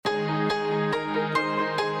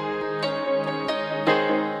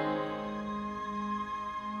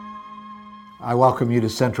I welcome you to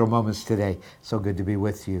Central Moments today. So good to be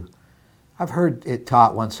with you. I've heard it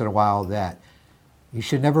taught once in a while that you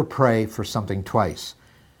should never pray for something twice,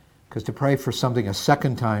 because to pray for something a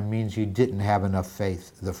second time means you didn't have enough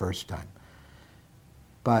faith the first time.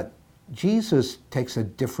 But Jesus takes a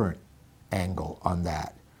different angle on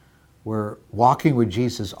that. We're walking with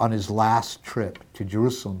Jesus on his last trip to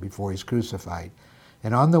Jerusalem before he's crucified.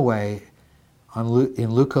 And on the way, in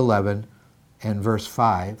Luke 11 and verse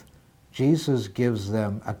 5, Jesus gives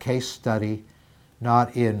them a case study,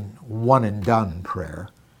 not in one and done prayer,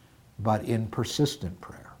 but in persistent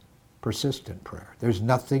prayer. Persistent prayer. There's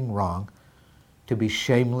nothing wrong to be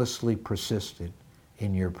shamelessly persistent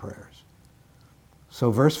in your prayers.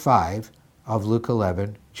 So verse 5 of Luke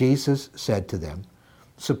 11, Jesus said to them,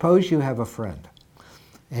 suppose you have a friend,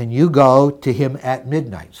 and you go to him at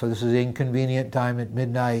midnight. So this is inconvenient time at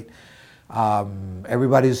midnight.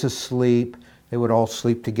 Everybody's asleep. They would all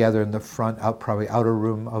sleep together in the front, probably outer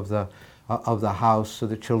room of the house, so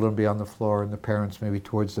the children would be on the floor and the parents maybe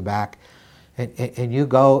towards the back. And you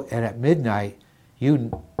go, and at midnight,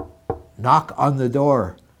 you knock on the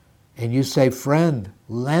door, and you say, friend,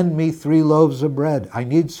 lend me 3 loaves of bread. I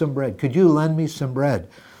need some bread. Could you lend me some bread?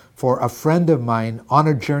 For a friend of mine on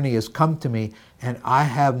a journey has come to me, and I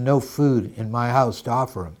have no food in my house to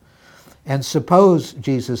offer him. And suppose,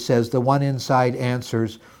 Jesus says, the one inside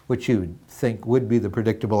answers, which you would think would be the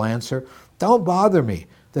predictable answer, don't bother me.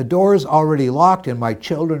 The door is already locked and my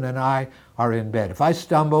children and I are in bed. If I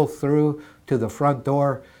stumble through to the front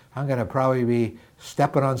door, I'm going to probably be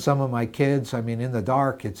stepping on some of my kids. I mean, in the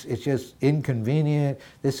dark, it's just inconvenient.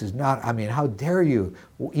 This is not, how dare you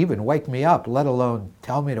even wake me up, let alone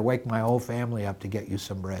tell me to wake my whole family up to get you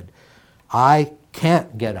some bread. I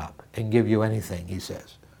can't get up and give you anything, he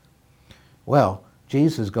says. Well,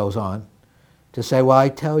 Jesus goes on to say, well, I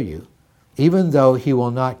tell you, even though he will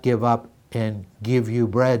not give up and give you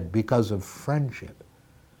bread because of friendship,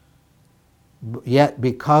 yet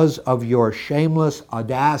because of your shameless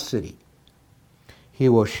audacity, he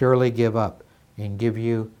will surely give up and give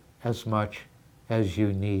you as much as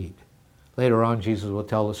you need. Later on, Jesus will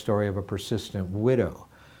tell the story of a persistent widow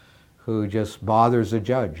who just bothers the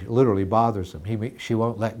judge, literally bothers him. She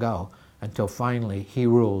won't let go until finally he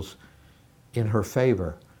rules in her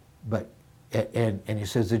favor. And he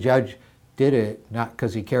says the judge did it not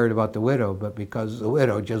because he cared about the widow, but because the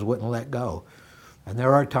widow just wouldn't let go. And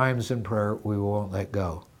there are times in prayer we won't let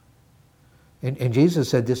go. And Jesus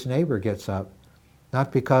said this neighbor gets up,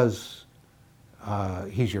 not because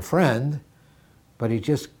he's your friend, but he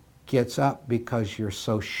just gets up because you're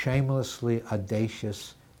so shamelessly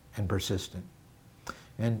audacious and persistent.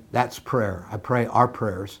 And that's prayer. I pray our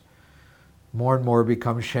prayers more and more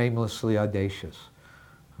become shamelessly audacious.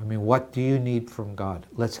 What do you need from God?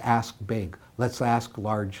 Let's ask big. Let's ask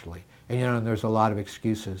largely. And there's a lot of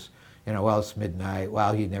excuses. Well, it's midnight.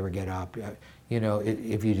 Well, he'd never get up.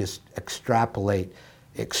 If you just extrapolate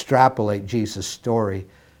Jesus' story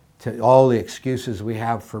to all the excuses we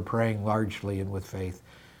have for praying largely and with faith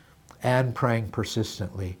and praying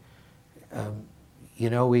persistently,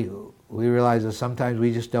 we realize that sometimes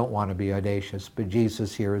we just don't want to be audacious, but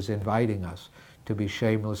Jesus here is inviting us to be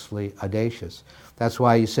shamelessly audacious. That's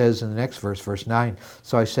why he says in the next verse, verse 9,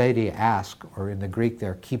 so I say to you, ask, or in the Greek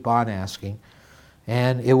there, keep on asking,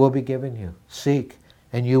 and it will be given you. Seek,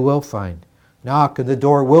 and you will find. Knock, and the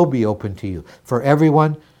door will be open to you. For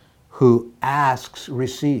everyone who asks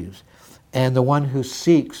receives, and the one who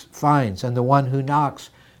seeks finds, and the one who knocks,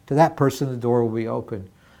 to that person the door will be open.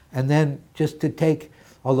 And then just to take,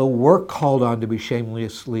 although we're called on to be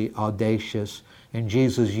shamelessly audacious, and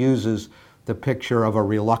Jesus uses the picture of a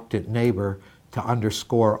reluctant neighbor to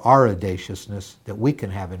underscore our audaciousness that we can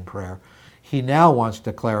have in prayer, he now wants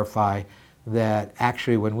to clarify that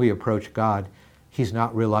actually when we approach God, he's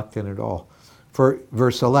not reluctant at all. For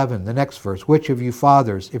verse 11, the next verse, which of you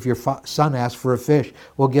fathers, if your son asks for a fish,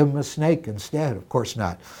 will give him a snake instead? Of course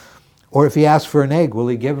not. Or if he asks for an egg, will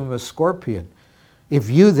he give him a scorpion? If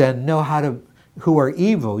you then know who are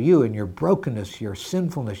evil, you and your brokenness, your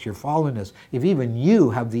sinfulness, your fallenness, if even you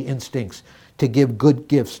have the instincts to give good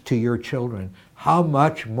gifts to your children, how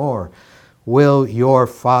much more will your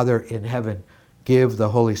Father in heaven give the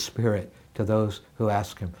Holy Spirit to those who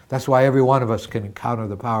ask him? That's why every one of us can encounter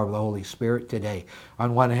the power of the Holy Spirit today.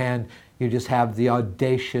 On one hand, you just have the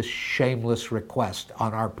audacious, shameless request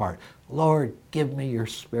on our part. Lord, give me your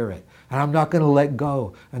Spirit. And I'm not going to let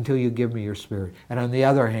go until you give me your Spirit. And on the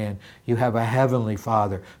other hand, you have a heavenly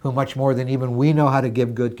Father who, much more than even we know how to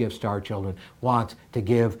give good gifts to our children, wants to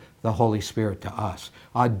give the Holy Spirit to us.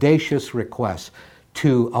 Audacious requests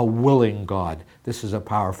to a willing God. This is a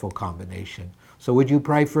powerful combination. So would you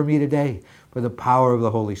pray for me today for the power of the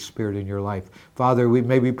Holy Spirit in your life? Father, we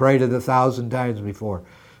maybe prayed it 1,000 times before,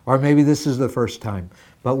 or maybe this is the first time,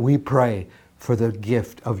 but we pray for the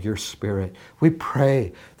gift of your Spirit. We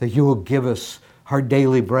pray that you will give us our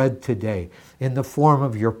daily bread today in the form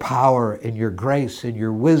of your power and your grace and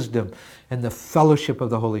your wisdom and the fellowship of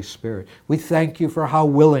the Holy Spirit. We thank you for how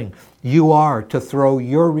willing you are to throw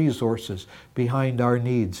your resources behind our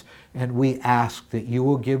needs. And we ask that you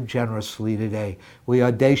will give generously today. We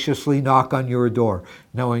audaciously knock on your door,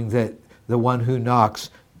 knowing that the one who knocks,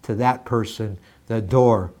 to that person, the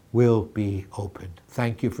door will be opened.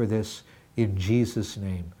 Thank you for this. In Jesus'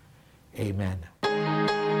 name, amen.